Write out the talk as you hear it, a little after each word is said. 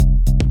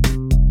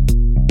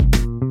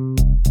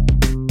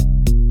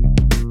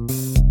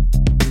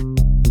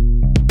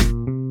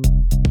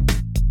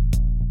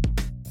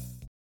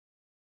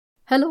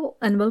Hello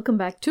and welcome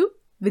back to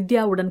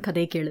வித்யாவுடன்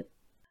கதை கேளு.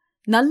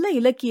 நல்ல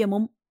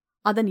இலக்கியமும்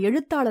அதன்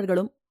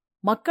எழுத்தாளர்களும்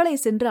மக்களை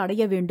சென்று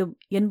அடைய வேண்டும்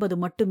என்பது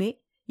மட்டுமே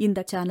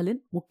இந்த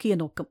சேனலின் முக்கிய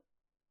நோக்கம்.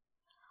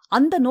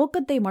 அந்த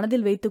நோக்கத்தை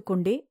மனதில்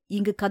வைத்துக்கொண்டே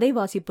இங்கு கதை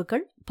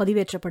வாசிப்புகள்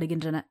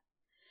பதிவேற்றப்படுகின்றன.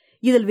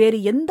 இதில் வேறு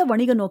எந்த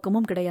வணிக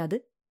நோக்கமும் கிடையாது.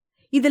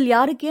 இதில்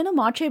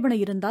யாருக்கேனும் ஆட்சேபனை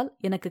இருந்தால்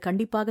எனக்கு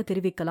கண்டிப்பாக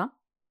தெரிவிக்கலாம்.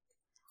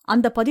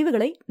 அந்த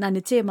பதிவுகளை நான்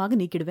நிச்சயமாக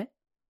நீக்கிடுவேன்.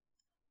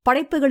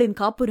 படைப்புகளின்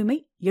காப்புரிமை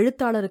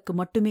எழுத்தாளருக்கு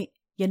மட்டுமே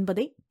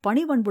என்பதை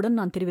பணிவன்புடன்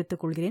நான் தெரிவித்துக்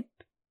கொள்கிறேன்.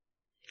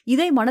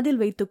 இதை மனதில்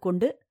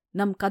வைத்துக்கொண்டு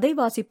நம் கதை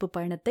வாசிப்பு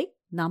பயணத்தை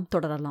நாம்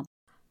தொடரலாம்.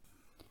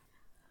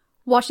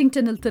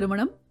 வாஷிங்டனில்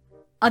திருமணம்,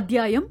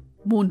 அத்தியாயம்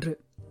 3.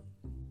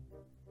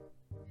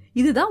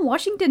 இதுதான்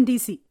வாஷிங்டன்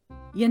டிசி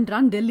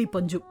என்றான் டெல்லி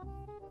பஞ்சு.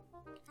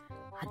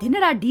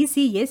 அதென்னடா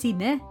டிசி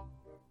ஏசின்னு,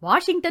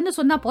 வாஷிங்டன்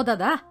சொன்னா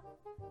போதாதா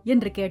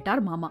என்று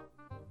கேட்டார் மாமா.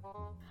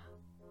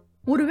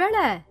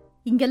 ஒருவேளை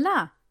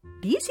இங்கெல்லாம்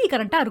டிசி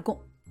கரண்டா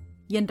இருக்கும்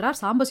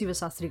என்றார் சாம்பசிவ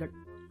சாஸ்திரிகள்.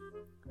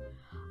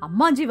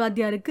 அம்மாஞ்சி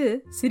வாத்தியாருக்கு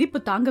சிரிப்பு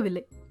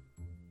தாங்கவில்லை.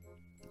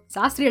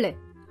 சாஸ்திரிகளே,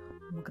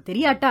 உனக்கு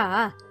தெரியாட்டா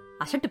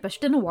அசட்டு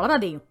பெஸ்ட்னு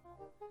வளராதேயும்.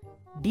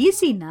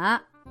 டிசின்னா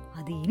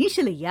அது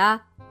இனிஷியல் ஐயா,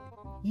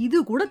 இது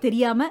கூட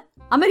தெரியாம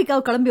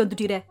அமெரிக்காவுக்கு கிளம்பி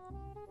வந்துட்டீரே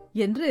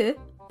என்று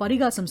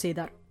பரிகாசம்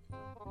செய்தார்.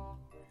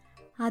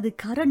 அது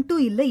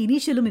கரண்ட்டும் இல்ல,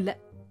 இனிஷியலும் இல்ல.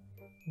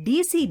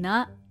 டிசினா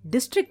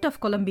டிஸ்ட்ரிக்ட்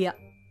ஆஃப் கொலம்பியா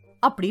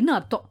அப்படின்னு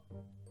அர்த்தம்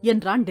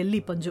என்றான்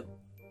டெல்லி பஞ்சு.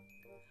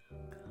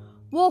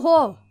 ஓஹோ,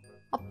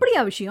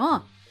 அப்படியா விஷயம்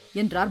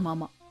என்றார்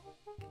மாமா.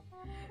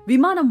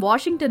 விமானம்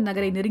வாஷிங்டன்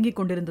நகரை நெருங்கிக்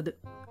கொண்டிருந்தது.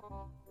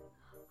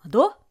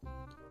 அதோ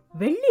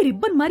வெள்ளி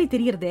ரிப்பன் மாதிரி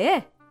தெரியறதே,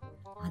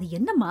 அது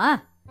என்னம்மா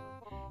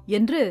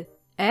என்று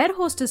ஏர்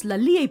ஹோஸ்டஸ்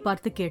லல்லியை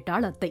பார்த்து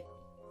கேட்டாள் அத்தை.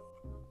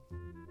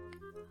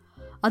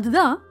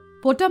 அதுதான்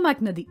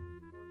பொட்டோமேக் நதி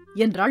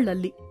என்றாள்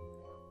லல்லி.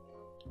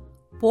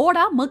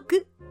 போடா மக்கு,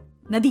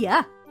 நதியா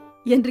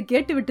என்று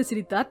கேட்டுவிட்டு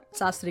சிரித்தார்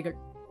சாஸ்திரிகள்.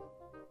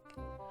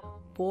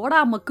 போடா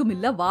மக்கும்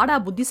இல்ல, வாடா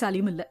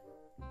புத்திசாலியும் இல்ல,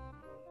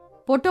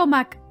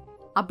 பொட்டோமேக்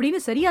அப்படின்னு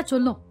சரியா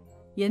சொல்லும்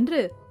என்று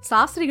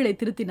சாஸ்திரிகளை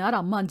திருத்தினார்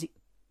அம்மாஞ்சி.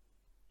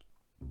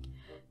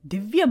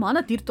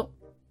 திவ்யமான தீர்த்தம்,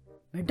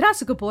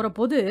 மெட்ராஸுக்கு போற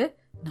போது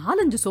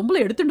 4-5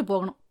 சொம்புல எடுத்துட்டு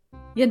போகணும்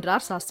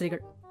என்றார்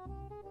சாஸ்திரிகள்.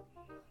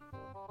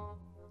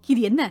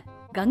 இது என்ன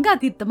கங்கா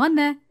தீர்த்தமா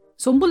என்ன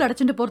சொம்புல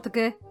அடைச்சுட்டு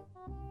போறதுக்கு?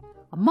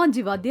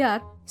 அம்மாஞ்சி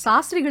வாத்தியார்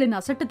சாஸ்திரிகளின்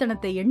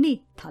அசட்டுத்தனத்தை எண்ணி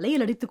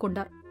தலையில் அடித்துக்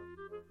கொண்டார்.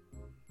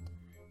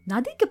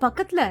 நதிக்கு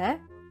பக்கத்துல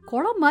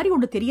குளம் மாதிரி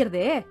ஒன்று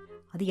தெரியறதே,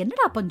 அது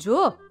என்னடா பஞ்சோ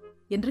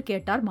என்று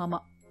கேட்டார் மாமா.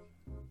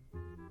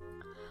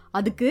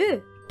 அதுக்கு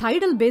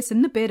டைடல்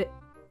பேஸ்ன்னு பேரு.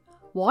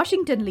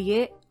 வாஷிங்டன்லயே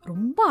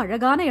ரொம்ப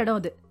அழகான இடம்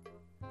அது.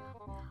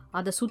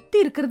 அத சுத்தி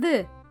இருக்கிறது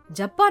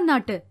ஜப்பான்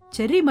நாட்டு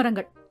செர்ரி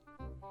மரங்கள்.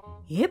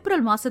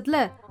 ஏப்ரல் மாசத்துல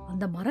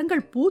அந்த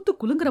மரங்கள் பூத்து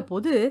குலுங்குற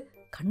போது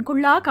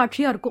கண்கொள்ளா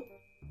காட்சியா இருக்கும்.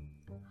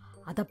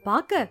 அத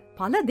பார்க்க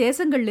பல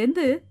தேசங்கள்ல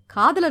இருந்து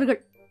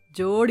காதலர்கள்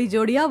ஜோடி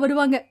ஜோடியா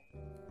வருவாங்க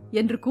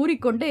என்று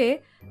கூறிக்கொண்டே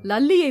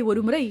லல்லியை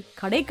ஒருமுறை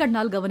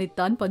கடைக்கண்ணால்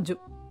கவனித்தான் பஞ்சு.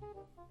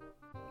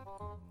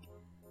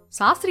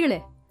 சாஸ்திரிகளே,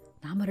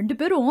 நாம 2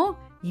 பேரும்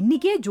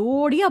இன்னிக்கே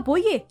ஜோடியா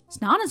போய்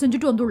ஸ்நானம்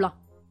செஞ்சுட்டு வந்துடலாம்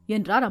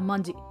என்றார்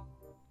அம்மாஞ்சி.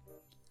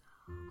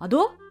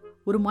 அதோ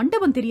ஒரு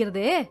மண்டபம்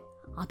தெரியறதே,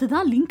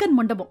 அதுதான் லிங்கன்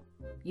மண்டபம்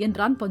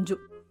என்றான் பஞ்சு.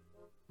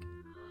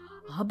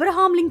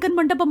 ஆபிரகாம் லிங்கன்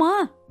மண்டபமா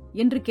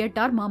என்று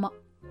கேட்டார் மாமா.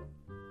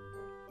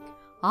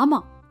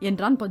 ஆமா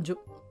என்றான் பஞ்சு.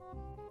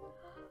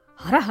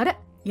 ஹர ஹர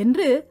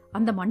என்று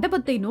அந்த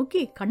மண்டபத்தை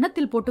நோக்கி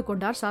கன்னத்தில்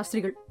போட்டுக்கொண்டார்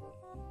சாஸ்திரிகள்.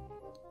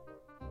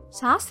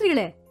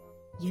 சாஸ்திரிகளே,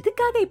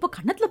 எதுக்காக இப்ப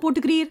கன்னத்துல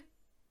போட்டுக்கிறீர்?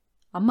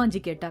 அம்மாஞ்சி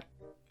கேட்டார்.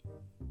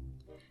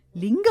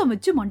 லிங்கம்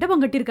வச்சு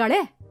மண்டபம் கட்டிருக்காளே,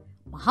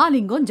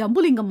 மகாலிங்கம்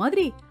ஜம்புலிங்கம்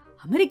மாதிரி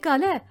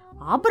அமெரிக்கால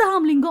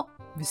ஆபிரகாம் லிங்கம்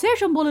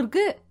விசேஷம் போல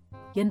இருக்கு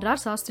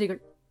என்றார்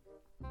சாஸ்திரிகள்.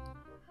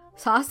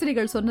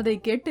 சாஸ்திரிகள் சொன்னதை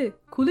கேட்டு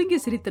குலுங்கி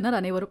சிரித்தனர்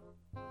அனைவரும்.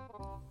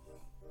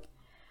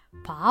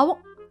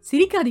 பாவம்,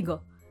 சிரிக்காதீங்கோ,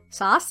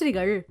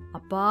 சாஸ்திரிகள்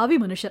அப்பாவி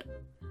மனுஷர்.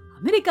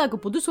 அமெரிக்காவுக்கு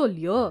புதுசோ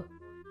இல்லையோ,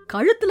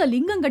 கழுத்துல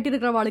லிங்கம்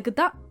கட்டிருக்கிறவாளுக்கு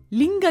தான்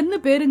லிங்கன்னு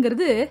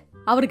பேருங்கிறது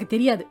அவருக்கு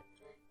தெரியாது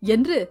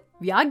என்று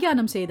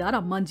வியாக்கியானம் செய்தார்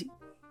அம்மாஞ்சி.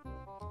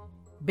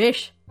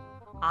 பேஷ்,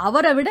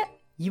 அவரை விட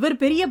இவர்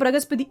பெரிய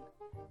பிரகஸ்பதி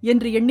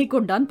என்று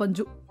எண்ணிக்கொண்டான்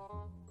பஞ்சு.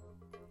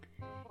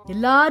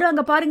 எல்லாரும்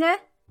அங்க பாருங்க,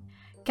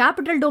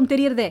 கேபிட்டல் டோம்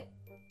தெரியறதே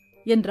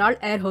என்றாள்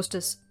ஏர்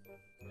ஹோஸ்டஸ்.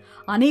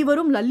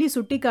 அனைவரும் லல்லி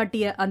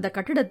சுட்டிக்காட்டிய அந்த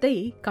கட்டிடத்தை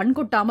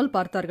கண்கொட்டாமல்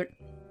பார்த்தார்கள்.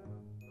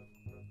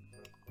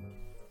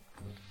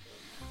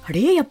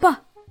 அடே அப்பா,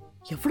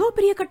 எவ்வளோ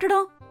பெரிய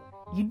கட்டடம்,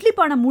 இட்லி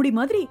பானை மூடி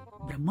மாதிரி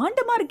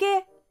பிரம்மாண்டமா இருக்கே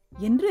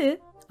என்று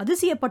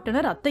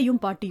அதிசயப்பட்டனர் அத்தையும்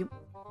பாட்டியும்.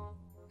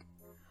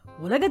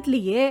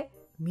 உலகத்திலேயே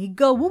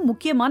மிகவும்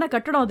முக்கியமான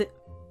கட்டடம் அது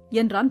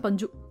என்றான்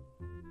பஞ்சு.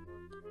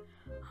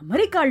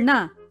 அமெரிக்காள்னா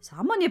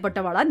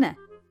சாமானியப்பட்டவாளா என்ன?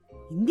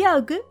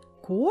 இந்தியாவுக்கு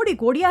கோடி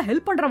கோடியா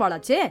ஹெல்ப்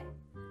பண்றவாளாச்சே,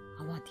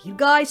 அவ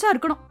தீர்காயுசா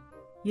இருக்கணும்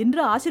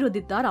என்று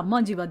ஆசீர்வதித்தார்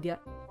அம்மாஞ்சி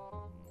வாத்தியார்.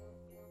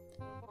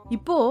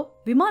 இப்போ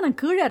விமானம்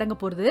கீழே இறங்க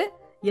போறது,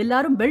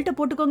 எல்லாரும் பெல்ட்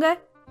போட்டுக்கோங்க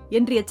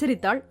என்று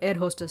எச்சரித்தாள்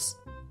ஏர் ஹோஸ்டஸ்.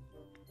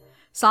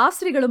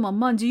 சாஸ்திரிகளும்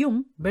அம்மாஞ்சியும்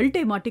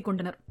பெல்ட்டை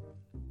மாட்டிக்கொண்டனர்.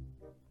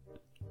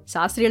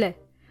 சாஸ்திரிகளே,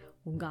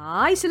 உங்க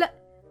ஆயுசுல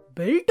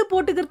பெல்ட்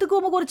போட்டுக்கிறதுக்கு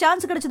உமக்கு ஒரு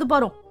சான்ஸ் கிடைச்சது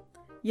பாரும்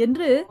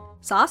என்று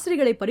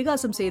சாஸ்திரிகளை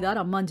பரிகாசம்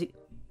செய்தார் அம்மாஞ்சி.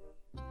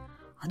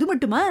 அது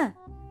மட்டுமா,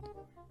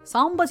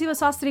 சாம்பசிவ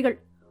சாஸ்திரிகள்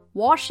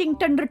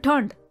வாஷிங்டன்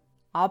ரிட்டர்ன்ட்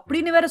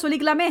அப்படின்னு வேற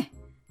சொல்லிக்கலாமே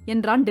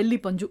என்றான் டெல்லி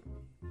பஞ்சு.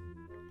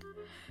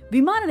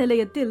 விமான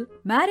நிலையத்தில்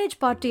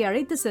மேரேஜ் பார்ட்டியை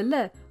அழைத்து செல்ல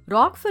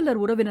ராக்ஃபெல்லர்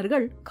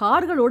உறவினர்கள்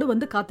கார்களோடு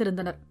வந்து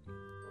காத்திருந்தனர்.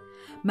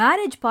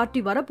 மேரேஜ் பார்ட்டி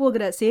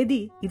வரப்போகிற செய்தி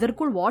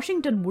இதற்குள்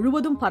வாஷிங்டன்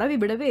முழுவதும்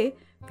பரவிவிடவே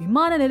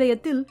விமான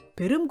நிலையத்தில்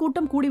பெரும்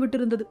கூட்டம்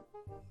கூடிவிட்டிருந்தது.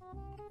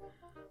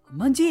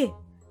 அம்மாஞ்சியே,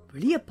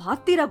 வெளியே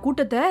பார்த்தீரா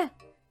கூட்டத்தை?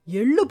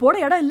 எள்ளு போட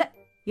இடம் இல்ல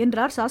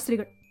என்றார்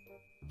சாஸ்திரிகள்.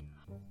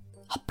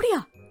 அப்படியா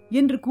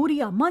என்று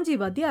கூறிய அம்மாஞ்சி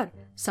வாத்தியார்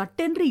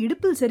சட்டென்று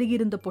இடுப்பில்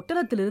செருகியிருந்த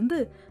பொட்டலத்திலிருந்து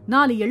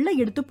 4 எள்ளை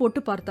எடுத்து போட்டு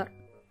பார்த்தார்.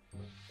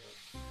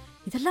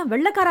 இதெல்லாம்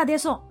வெள்ளக்காரா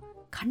தேசம்,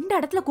 கண்ட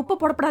இடத்துல குப்பை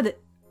போடப்படாது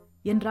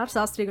என்றார்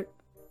சாஸ்திரிகள்.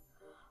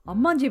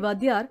 அம்மாஞ்சி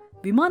வாத்தியார்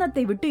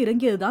விமானத்தை விட்டு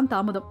இறங்கியதுதான்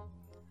தாமதம்.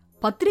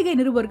 பத்திரிகை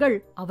நிருபர்கள்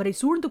அவரை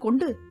சூழ்ந்து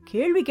கொண்டு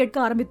கேள்வி கேட்க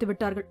ஆரம்பித்து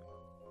விட்டார்கள்.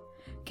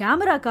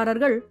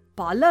 கேமராக்காரர்கள்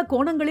பல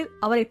கோணங்களில்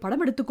அவரை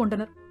படம் எடுத்துக்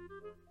கொண்டனர்.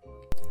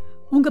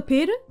 உங்க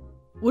பேரு?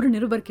 ஒரு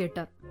நிருபர்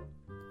கேட்டார்.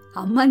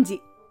 அம்மாஞ்சி.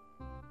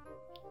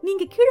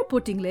 நீங்க கீழே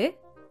போட்டீங்களே,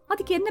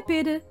 அதுக்கு என்ன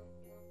பேரு?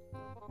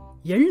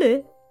 எள்ளு.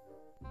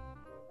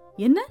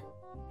 என்ன?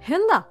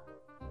 ஹெல்லா?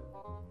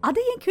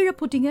 அதை ஏன் கீழே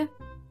போட்டீங்க?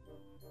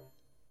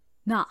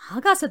 நான்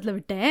ஆகாசத்துல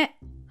விட்டேன்,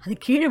 அது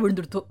கீழே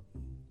விழுந்துடுத்தோம்.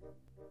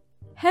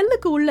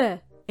 ஹெல்லுக்கு உள்ள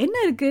என்ன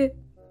இருக்கு?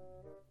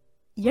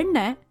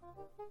 எண்ணெய்.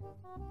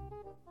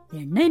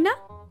 எண்ணெய்னா?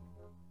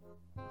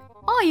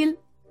 ஆயில்.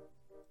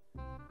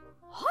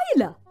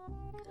 ஆயிலா?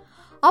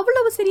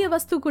 அவ்வளவு சிறிய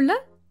வஸ்துக்குள்ள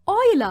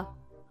ஆயிலா?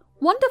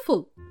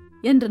 வண்டர்ஃபுல்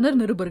என்றனர்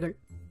நிருபர்கள்.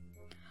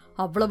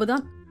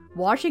 அவ்வளவுதான்.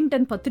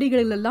 வாஷிங்டன்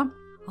பத்திரிகைகளெல்லாம்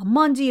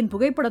அம்மாஞ்சியின்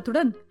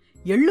புகைப்படத்துடன்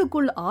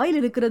எள்ளுக்குள் ஆயில்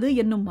இருக்கிறது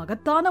என்னும்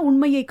மகத்தான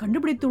உண்மையை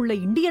கண்டுபிடித்துள்ள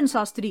இந்தியன்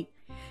சாஸ்திரி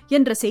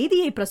என்ற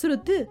செய்தியை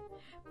பிரசுரித்து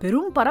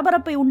பெரும்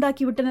பரபரப்பை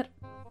உண்டாக்கிவிட்டனர்.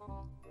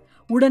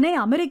 உடனே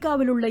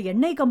அமெரிக்காவில் உள்ள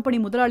எண்ணெய் கம்பெனி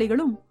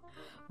முதலாளிகளும்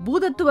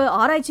பூதத்துவ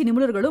ஆராய்ச்சி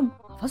நிபுணர்களும்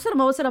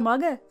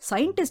அவசரமாக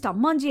சயின்டிஸ்ட்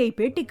அம்மாஞ்சியை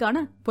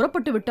பேட்டிக்கான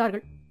புறப்பட்டு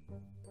விட்டார்கள்.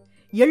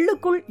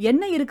 எள்ளுக்குள்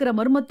எண்ணெய் இருக்கிற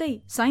மர்மத்தை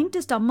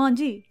சயின்டிஸ்ட்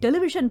அம்மாஞ்சி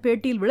டெலிவிஷன்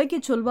பேட்டியில்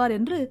விளக்கிச் சொல்வார்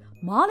என்று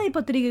மாலை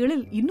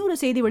பத்திரிகைகளில் இன்னொரு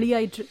செய்தி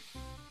வெளியாயிற்று.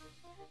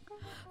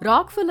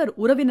 ராக்ஃபெல்லர்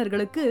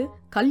உறவினர்களுக்கு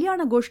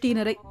கல்யாண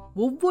கோஷ்டியினரை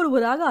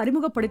ஒவ்வொருவராக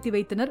அறிமுகப்படுத்தி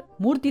வைத்தனர்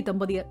மூர்த்தி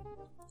தம்பதியர்.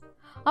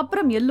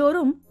 அப்புறம்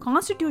எல்லோரும்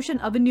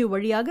கான்ஸ்டிடியூஷன் அவென்யூ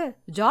வழியாக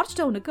ஜார்ஜ்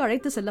டவுனுக்கு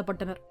அழைத்து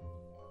செல்லப்பட்டனர்.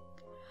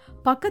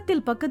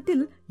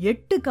 பக்கத்தில்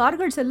 8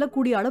 கார்கள்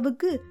செல்லக்கூடிய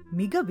அளவுக்கு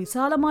மிக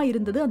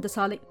விசாலமாயிருந்தது அந்த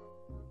சாலை.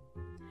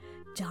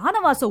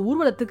 ஜானவாச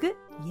ஊர்வலத்துக்கு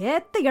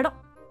ஏத்த இடம்,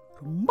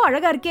 ரொம்ப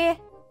அழகா இருக்கே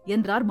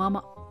என்றார்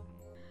மாமா.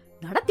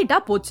 நடத்திட்டா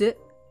போச்சு,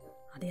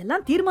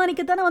 அதையெல்லாம்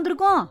தீர்மானிக்கத்தானே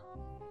வந்திருக்கோம்.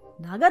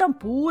 நகரம்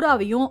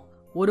பூராவையும்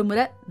ஒரு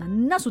முறை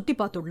நன்னா சுத்தி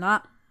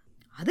பார்த்துடலாம்,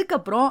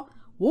 அதுக்கப்புறம்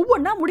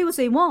ஒவ்வொன்னா முடிவு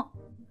செய்வோம்.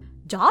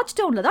 ஜார்ஜ்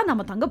டவுன்ல தான்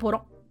நம்ம தங்க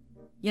போறோம்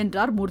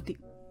என்றார் மூர்த்தி.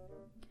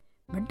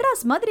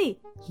 மெட்ராஸ் மாதிரி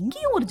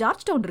இங்கேயும் ஒரு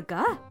ஜார்ஜ் டவுன்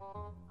இருக்கா?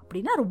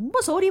 அப்படின்னா ரொம்ப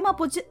சௌரியமா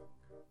போச்சு,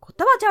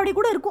 கொத்தவால் சாவடி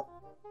கூட இருக்கும்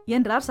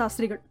என்றார்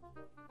சாஸ்திரிகள்.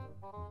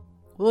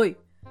 ஓய்,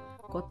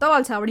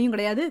 கொத்தவால் சாவடியும்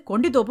கிடையாது,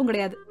 கொண்டித்தோப்பும்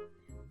கிடையாது,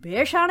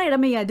 பேஷான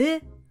இடமையாது,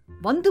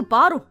 வந்து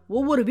பாரும்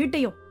ஒவ்வொரு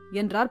வீட்டையும்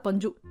என்றார்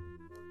பஞ்சு.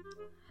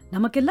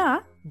 நமக்கெல்லாம்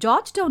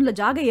ஜார்ஜ் டவுன்ல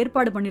ஜாக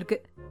ஏற்பாடு பண்ணிருக்கு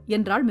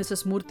என்றாள்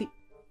மிஸ்ஸஸ் மூர்த்தி.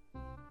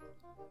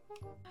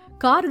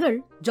 கார்கள்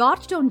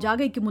ஜார்ஜ் டவுன்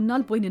ஜாகைக்கு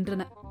முன்னால் போய்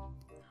நின்றன.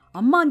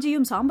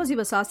 அம்மாஞ்சியும்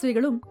சாம்பசிவ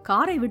சாஸ்திரிகளும்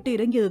காரை விட்டு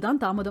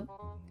இறங்கியதுதான் தாமதம்.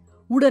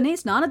 உடனே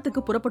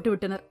ஸ்நானத்துக்கு புறப்பட்டு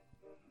விட்டனர்.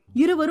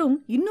 இருவரும்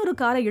இன்னொரு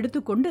காரை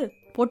எடுத்துக்கொண்டு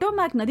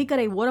பொட்டோமேக்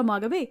நதிக்கரை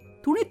ஓரமாகவே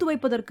துணி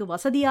துவைப்பதற்கு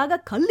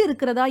வசதியாக கல்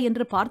இருக்கிறதா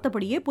என்று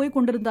பார்த்தபடியே போய்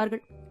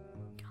கொண்டிருந்தார்கள்.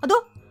 அதோ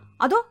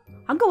அதோ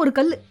அங்க ஒரு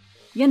கல்லு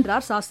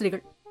என்றார்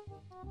சாஸ்திரிகள்.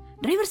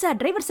 டிரைவர்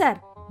சார்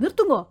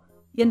நிறுத்துங்கோ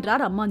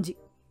என்றார் அம்மாஞ்சி.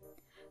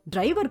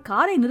 டிரைவர்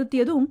காரை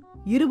நிறுத்தியதும்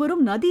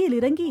இருவரும் நதியில்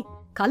இறங்கி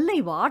கல்லை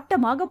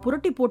வாட்டமாக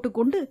புரட்டி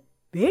போட்டுக்கொண்டு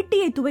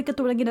வேட்டியை துவைக்க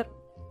தொடங்கினர்.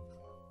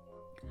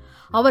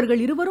 அவர்கள்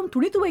இருவரும்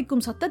துணி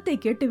துவைக்கும் சத்தத்தை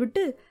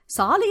கேட்டுவிட்டு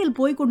சாலையில்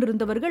போய்க்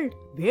கொண்டிருந்தவர்கள்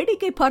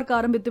வேடிக்கை பார்க்க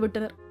ஆரம்பித்து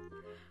விட்டனர்.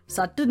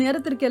 சற்று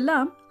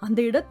நேரத்திற்கெல்லாம் அந்த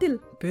இடத்தில்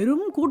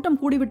பெரும் கூட்டம்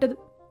கூடிவிட்டது.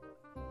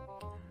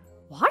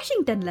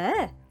 வாஷிங்டன்ல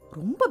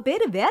ரொம்ப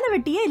பேரு வேலை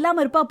வெட்டியே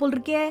இல்லாம இருப்பா போல்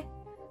இருக்கே,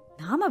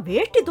 நாம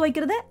வேட்டி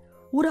துவைக்கிறத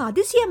ஒரு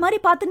அதிசய மாதிரி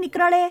பார்த்து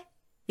நிக்கிறாளே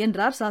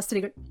என்றார்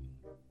சாஸ்திரிகள்.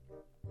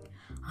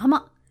 ஆமா,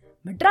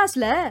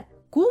 மெட்ராஸ்ல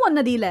கூவன்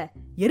நதியில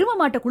எரும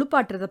மாட்டை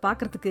குளிப்பாட்டுறத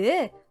பாக்கிறதுக்கு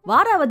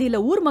வாராவதியில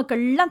ஊர்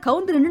மக்கள் எல்லாம்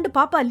கவுந்து நின்று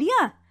பாப்பா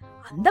இல்லையா,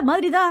 அந்த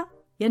மாதிரிதான்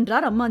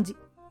என்றார் அம்மாஞ்சி.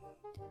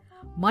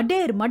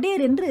 மடேர்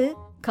மடேர் என்று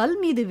கல்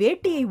மீது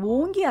வேட்டியை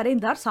ஓங்கி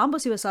அறைந்தார்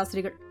சாம்பசிவ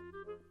சாஸ்திரிகள்.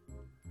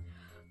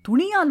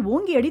 துணியால்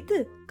ஓங்கி அடித்து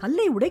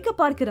கல்லை உடைக்க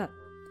பார்க்கிறார்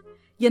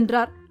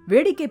என்றார்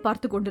வேடிக்கை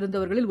பார்த்து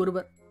கொண்டிருந்தவர்களில்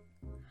ஒருவர்.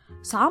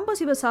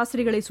 சாம்பசிவ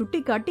சாஸ்திரிகளை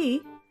சுட்டிக்காட்டி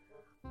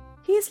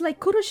 "He is like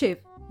குருஷேவ்"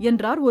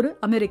 என்றார் ஒரு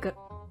அமெரிக்கர்.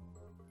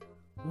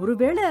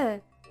 ஒருவேளை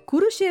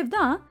குருஷேவ்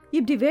தான்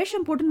இப்படி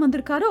வேஷம் போட்டுன்னு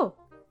வந்திருக்காரோ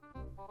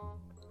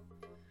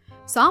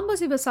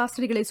சாம்பசிவ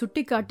சாஸ்திரிகளை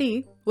சுட்டிக்காட்டி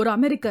ஒரு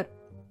அமெரிக்கர்,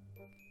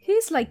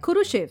 "ஹீஸ் லைக்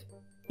குருஷேவ்"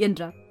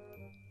 என்றார்.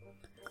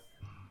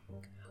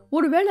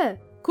 ஒருவேளை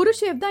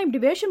குருஷேவ் தான் இப்படி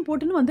வேஷம்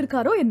போட்டுன்னு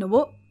வந்திருக்காரோ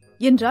என்னவோ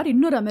என்றார்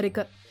இன்னொரு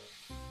அமெரிக்கர்.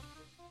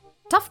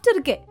 "டஃப்ட்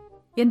இருக்கே"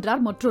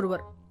 என்றார்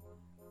மற்றொருவர்.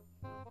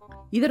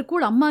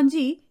 இதற்குள்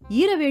அம்மாஞ்சி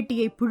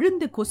ஈரவேட்டியை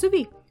பிழிந்து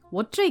கொசுவி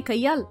ஒற்றை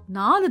கையால்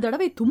 4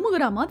 தடவை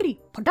தும்முகிற மாதிரி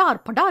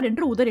படார் படார்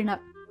என்று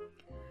உதறினார்.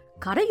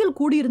 கரையில்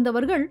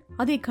கூடியிருந்தவர்கள்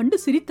அதை கண்டு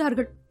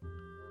சிரித்தார்கள்.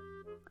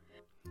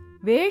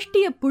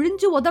 வேஷ்டிய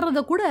பிழிஞ்சு உதறத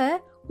கூட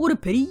ஒரு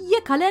பெரிய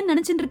கலைன்னு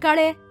நினைச்சிட்டு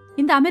இருக்காளே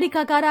இந்த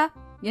அமெரிக்காக்காரா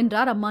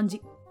என்றார் அம்மாஞ்சி.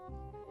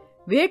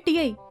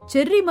 வேட்டியை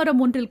செர்ரி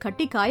மரம் ஒன்றில்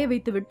கட்டி காய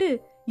வைத்துவிட்டு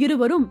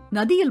இருவரும்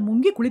நதியில்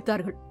முங்கி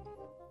குளித்தார்கள்.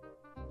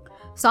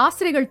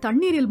 சாஸ்திரிகள்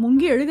தண்ணீரில்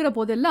முங்கி எழுகிற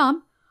போதெல்லாம்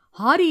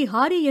ஹாரி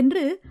ஹாரி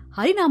என்று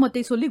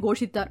ஹரிநாமத்தை சொல்லி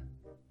கோஷித்தார்.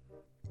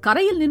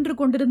 கரையில் நின்று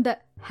கொண்டிருந்த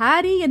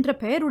ஹாரி என்ற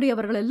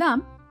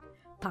பெயருடையவர்களெல்லாம்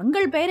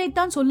தங்கள்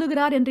பெயரைத்தான்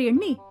சொல்லுகிறார் என்று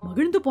எண்ணி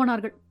மகிழ்ந்து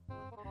போனார்கள்.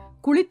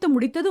 குளித்து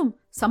முடித்ததும்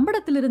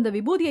சம்படத்தில் இருந்த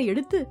விபூதியை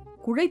எடுத்து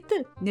குழைத்து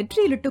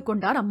நெற்றியில் இட்டுக்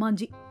கொண்டார்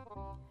அம்மாஞ்சி.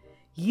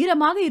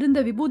 ஈரமாக இருந்த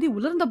விபூதி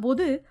உலர்ந்த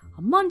போது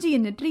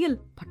அம்மாஞ்சியின் நெற்றியில்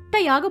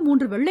பட்டையாக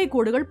 3 வெள்ளை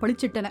கோடுகள்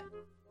பளிச்சிட்டன.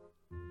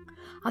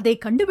 அதை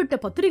கண்டுவிட்ட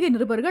பத்திரிகை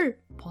நிருபர்கள்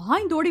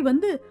பாய்ந்தோடி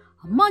வந்து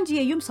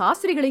அம்மாஞ்சியையும்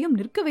சாஸ்திரிகளையும்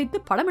நிற்க வைத்து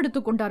படம்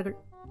எடுத்துக் கொண்டார்கள்.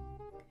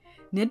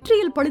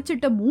 நெற்றியில்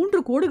பளிச்சிட்ட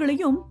 3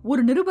 கோடுகளையும்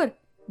ஒரு நிருபர்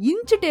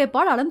இன்ச்சு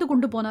டேப்பால் அளந்து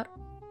கொண்டு போனார்.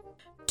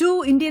 2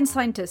 Indian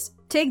scientists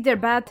take their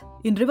bath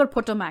in river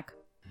Potomac.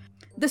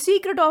 The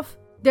secret of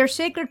their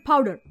sacred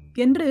powder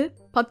என்று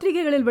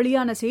பத்திரிகைகளில்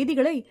வெளியான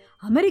செய்திகளை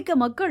அமெரிக்க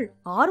மக்கள்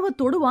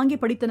ஆர்வத்தோடு வாங்கி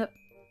படித்தனர்.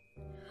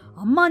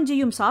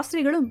 அம்மாஞ்சியும்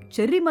சாஸ்திரிகளும்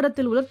செர்ரி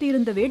மரத்தில்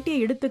உலர்த்தியிருந்த வேட்டியை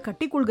எடுத்து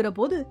கட்டிக்கொள்கிற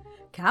போது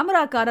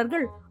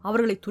கேமராக்காரர்கள்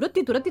அவர்களை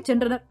துரத்தி துரத்தி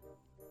சென்றனர்.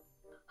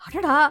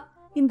 "அடடா,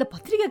 இந்த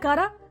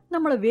பத்திரிகைக்காரா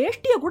நம்மள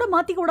வேஷ்டிய கூட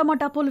மாத்திக்க விட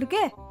மாட்டா போல்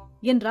இருக்கே"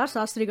 என்றார்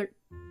சாஸ்திரிகள்.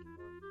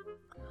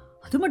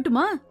 "அது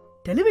மட்டுமா,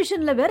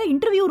 டெலிவிஷன்ல வேற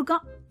இன்டர்வியூ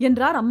இருக்கான்"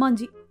 என்றார்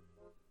அம்மாஞ்சி.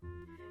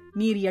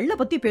 "நீர் எள்ள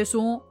பத்தி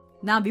பேசும்,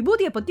 நான்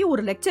விபூதிய பத்தி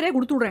ஒரு லெக்சரே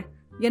கொடுத்துடுறேன்"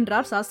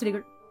 என்றார்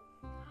சாஸ்திரிகள்.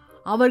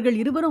 அவர்கள்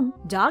இருவரும்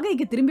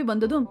ஜாகைக்கு திரும்பி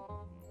வந்ததும்,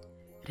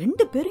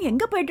 "2 பேரும்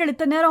எங்க போயிட்டு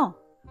இத்த நேரம்?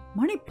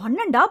 மணி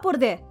 12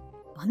 போறதே,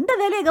 வந்த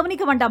வேலையை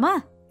கவனிக்க வேண்டாமா?"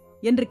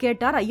 என்று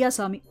கேட்டார்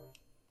ஐயாசாமி.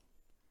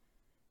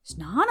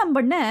 "ஸ்நானம்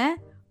பண்ண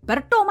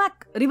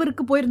பெர்டோமாக்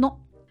ரிவருக்கு போயிருந்தோம்.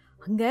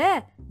 அங்க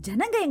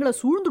ஜனங்க எங்களை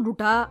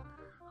சூழ்ந்துட்டா,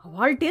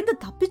 அவள்கிட்டேந்து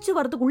தப்பிச்சு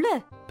வரதுக்குள்ள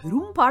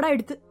பெரும் பாடா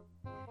எடுத்து.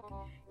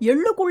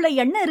 எள்ளுக்குள்ள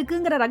எண்ணெய்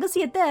இருக்குங்கிற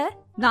ரகசியத்தை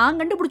நான்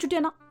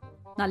கண்டுபிடிச்சுட்டேனா.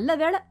 நல்ல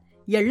வேளை,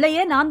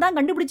 எள்ளையே நான் தான்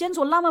கண்டுபிடிச்சேன்னு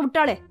சொல்லாம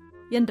விட்டாளே"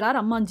 என்றார்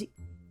அம்மாஞ்சி.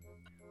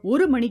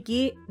 1 மணிக்கு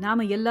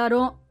நாம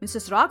எல்லாரும்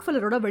மிஸ்ஸஸ்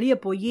ராக்ஃபெல்லரோட வெளியே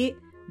போய்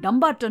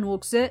டம்பார்டன்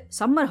ஓக்ஸ்,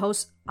 சம்மர்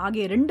ஹவுஸ்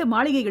ஆகிய 2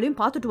 மாளிகைகளையும்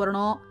பார்த்துட்டு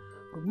வரணும்.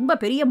 ரொம்ப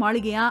பெரிய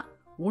மாளிகையா,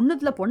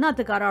 ஒன்னுத்துல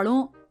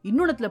பொன்னாத்துக்காராலும்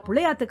இன்னொன்னுத்துல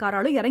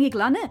பிள்ளையாத்துக்காராலும்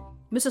இறங்கிக்கலான்னு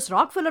மிஸ்ஸஸ்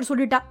ராக்ஃபெல்லர்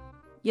சொல்லிட்டா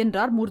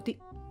என்றார் மூர்த்தி.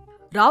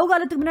 "ராவு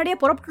காலத்துக்கு முன்னாடியே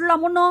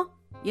புறப்பட்டுலாமோ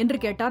என்று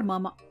கேட்டார்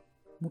மாமா.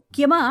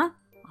 "முக்கியமா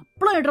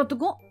அப்பளம்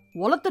இடறதுக்கும்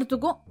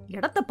ஒலத்துறதுக்கும்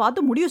இடத்தை பார்த்து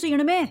முடிவு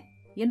செய்யணுமே"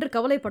 என்று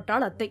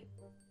கவலைப்பட்டாள் அத்தை.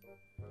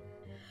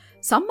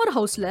 சம்மர்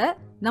ஹவுஸ்ல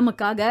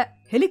நமக்காக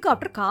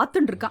ஹெலிகாப்டர்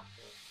காத்துட்டு இருக்கான்.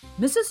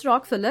 மிஸ்ஸஸ்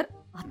ராக்ஃபெல்லர்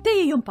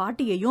அத்தையையும்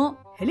பாட்டியையும்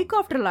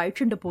ஹெலிகாப்டர்ல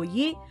அழைச்சிட்டு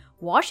போய்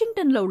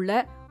வாஷிங்டன்ல உள்ள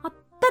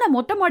அத்தனை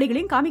மொட்டை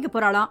மாடிகளையும் காமிக்க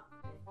போறாளாம்.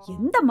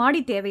 எந்த மாடி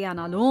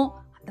தேவையானாலும்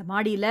அந்த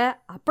மாடியில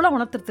அப்பளம்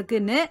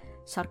உணர்த்துறதுக்குன்னு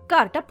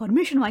சர்க்கார்ட்ட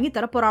பர்மிஷன் வாங்கி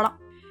தரப்போறாளாம்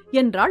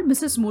என்றாள்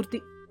மிஸ்ஸஸ் மூர்த்தி.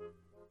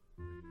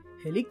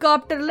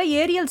 "ஹெலிகாப்டர்ல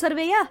ஏரியல்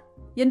சர்வேயா?"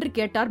 என்று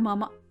கேட்டார்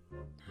மாமா.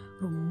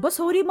 "ரொம்ப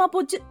சௌரியமா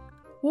போச்சு,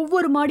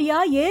 ஒவ்வொரு மாடியா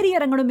ஏறி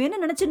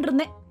இறங்கணுமேன்னு நினைச்சிட்டு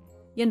இருந்தேன்"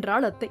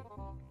 என்றாள் அத்தை.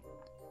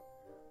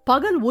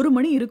 பகல் 1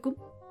 மணி இருக்கும்.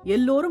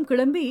 எல்லோரும்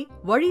கிளம்பி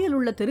வழியில்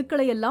உள்ள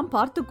தெருக்களை எல்லாம்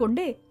பார்த்து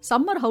கொண்டே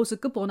சம்மர்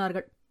ஹவுஸுக்கு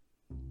போனார்கள்.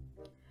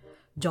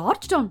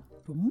 "ஜார்ஜ் டவுன்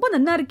ரொம்ப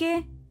நன்னா இருக்கே,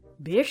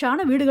 பேஷான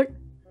வீடுகள்,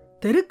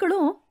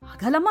 தெருக்களும்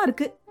அகலமா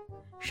இருக்கு,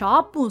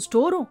 ஷாப்பும்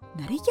ஸ்டோரும்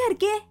நிறைய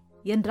இருக்கே"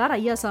 என்றார்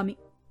ஐயாசாமி.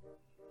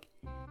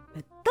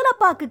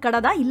 "வெத்தலப்பாக்கு கடை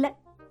தான் இல்ல"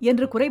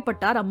 என்று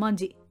குறைப்பட்டார்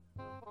அம்மாஞ்சி.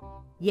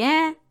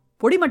 "ஏன்,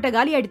 பொடிமட்டை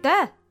காலி ஆயிடுத்த?"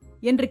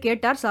 என்று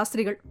கேட்டார்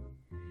சாஸ்திரிகள்.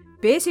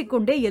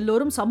 பேசிக்கொண்டே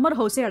எல்லோரும் சம்மர்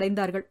ஹவுஸை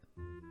அடைந்தார்கள்.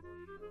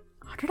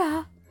 "அடடா,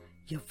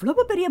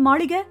 எவ்வளவு பெரிய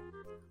மாளிகை!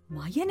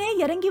 மயனே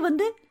இறங்கி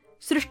வந்து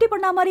சிருஷ்டி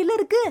பண்ணா மாதிரில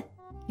இருக்கு"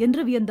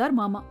 என்று வியந்தார்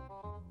மாமா.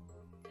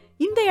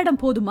 "இந்த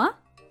இடம் போதுமா?"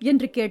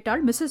 என்று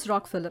கேட்டாள் மிஸ்ஸஸ்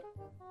ராக்ஃபெல்லர்.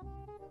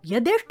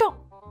 "எதேஷ்டம்,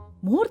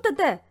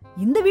 முகூர்த்தத்தை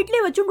இந்த வீட்டிலே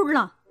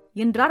வச்சுடலாம்"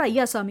 என்றார்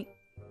ஐயாசாமி.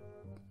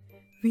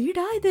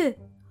 "வீடா இது,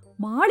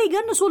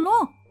 மாளிகைன்னு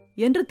சொல்லும்"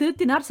 என்று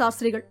திருத்தினார்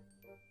சாஸ்திரிகள்.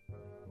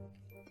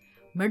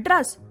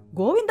 "மெட்ராஸ்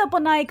கோவிந்தப்ப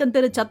நாயக்கன்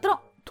தெரு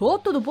சத்திரம்,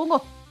 தோத்துது போங்கோ"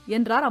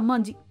 என்றார்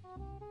அம்மாஞ்சி.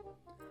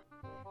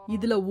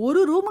 "இதுல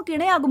ஒரு ரூமுக்கு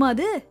இணையாகுமா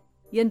அது?"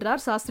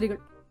 என்றார்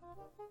சாஸ்திரிகள்.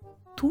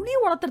 "துணி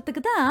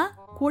உணர்த்துறதுக்கு தான்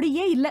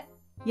கொடியே இல்ல"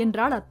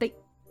 என்றாள் அத்தை.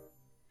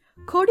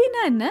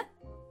 "கொடினா என்ன?"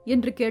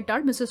 என்று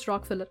கேட்டாள் மிஸ்ஸஸ்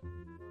ராக்ஃபெல்லர்.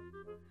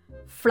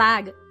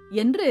 "பிளாக்"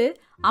 என்று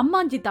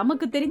அம்மாஞ்சி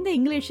தமக்கு தெரிந்த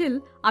இங்கிலீஷில்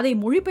அதை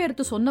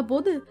மொழிபெயர்த்து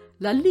சொன்னபோது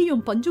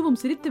லல்லியும் பஞ்சுவும்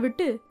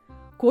சிரித்துவிட்டு,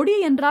 "கொடி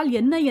என்றால்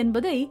என்ன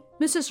என்பதை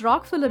மிஸ்ஸஸ்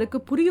ராக்ஃபெல்லருக்கு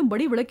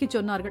புரியும்படி விளக்கிச்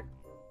சொன்னார்கள்.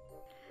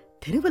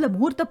 தெருவுல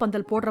முகூர்த்த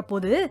பந்தல் போடுற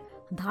போது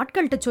அந்த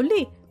ஆட்கள்கிட்ட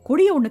சொல்லி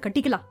கொடிய ஒண்ணு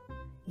கட்டிக்கலாம்.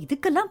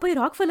 இதுக்கெல்லாம் போய்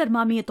ராக்ஃபெல்லர்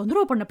மாமியை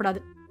தொந்தரவு பண்ணப்படாது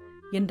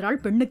என்றாள்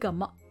பெண்ணுக்கு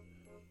அம்மா.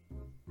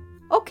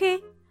 ஓகே,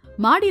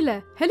 மாடியில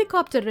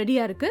ஹெலிகாப்டர்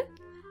ரெடியா இருக்கு.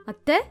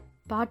 அத்தை,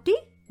 பாட்டி,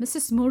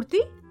 மிஸ்ஸஸ்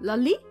மூர்த்தி,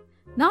 லல்லி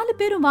 4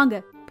 பேரும் வாங்க,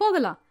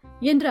 போகலாம்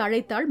என்று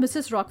அழைத்தாள்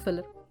மிஸ்ஸஸ்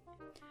ராக்ஃபெல்லர்.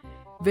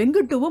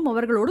 வெங்குட்டுவும்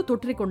அவர்களோடு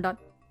தொற்றிக்கொண்டான்.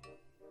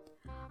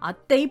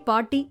 அத்தை,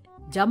 பாட்டி,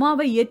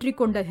 ஜமாவை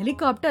ஏற்றிக்கொண்ட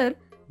ஹெலிகாப்டர்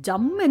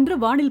ஜம் என்று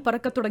வானில்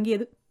பறக்கத்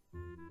தொடங்கியது.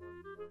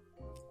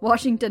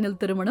 வாஷிங்டனில்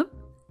திருமணம்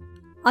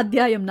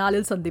அத்தியாயம்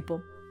 4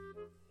 சந்திப்போம்.